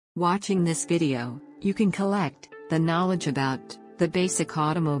Watching this video, you can collect the knowledge about the basic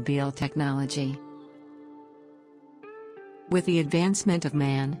automobile technology. With the advancement of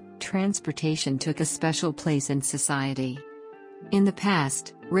man, transportation took a special place in society. In the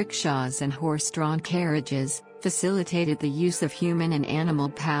past, rickshaws and horse-drawn carriages facilitated the use of human and animal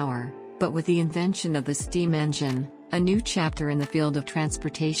power, but with the invention of the steam engine, a new chapter in the field of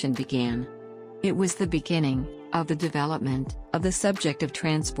transportation began. It was the beginning of the development of the subject of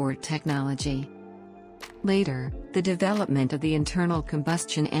transport technology. Later, the development of the internal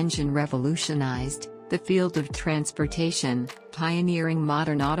combustion engine revolutionized the field of transportation, pioneering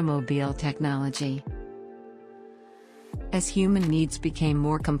modern automobile technology. As human needs became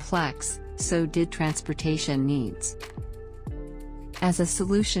more complex, so did transportation needs. As a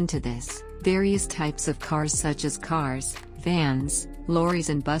solution to this, various types of cars such as cars, vans, lorries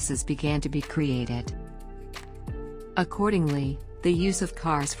and buses began to be created. Accordingly, the use of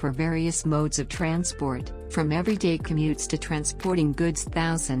cars for various modes of transport, from everyday commutes to transporting goods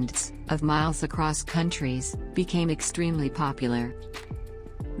thousands of miles across countries, became extremely popular.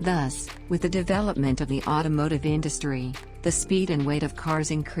 Thus, with the development of the automotive industry, the speed and weight of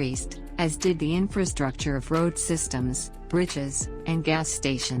cars increased, as did the infrastructure of road systems, bridges, and gas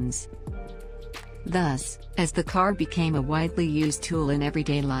stations. Thus, as the car became a widely used tool in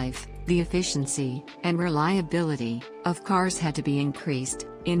everyday life, the efficiency and reliability of cars had to be increased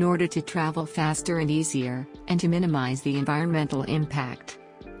in order to travel faster and easier, and to minimize the environmental impact.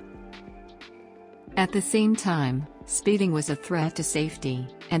 At the same time, speeding was a threat to safety,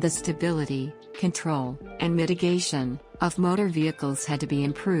 and the stability, control, and mitigation of motor vehicles had to be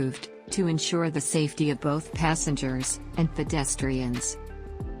improved to ensure the safety of both passengers and pedestrians.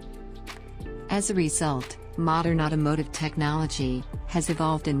 As a result, modern automotive technology has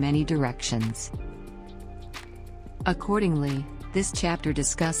evolved in many directions. Accordingly, this chapter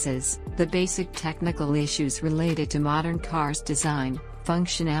discusses the basic technical issues related to modern cars' design,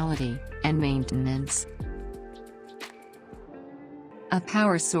 functionality, and maintenance. A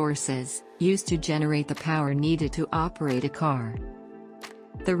power source is used to generate the power needed to operate a car.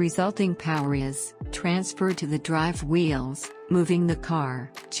 The resulting power is transferred to the drive wheels, moving the car,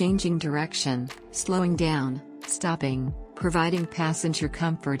 changing direction, slowing down, stopping, providing passenger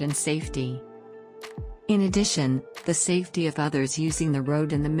comfort and safety. In addition, the safety of others using the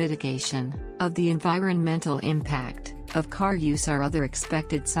road and the mitigation of the environmental impact of car use are other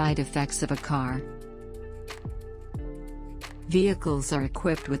expected side effects of a car. Vehicles are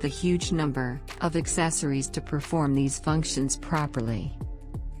equipped with a huge number of accessories to perform these functions properly.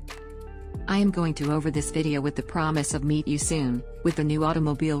 I am going to over this video with the promise of meet you soon with a new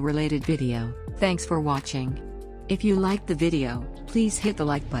automobile related video. Thanks for watching. If you liked the video, please hit the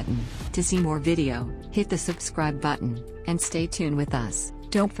like button. To see more video, hit the subscribe button, and stay tuned with us.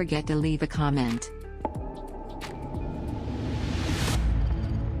 Don't forget to leave a comment.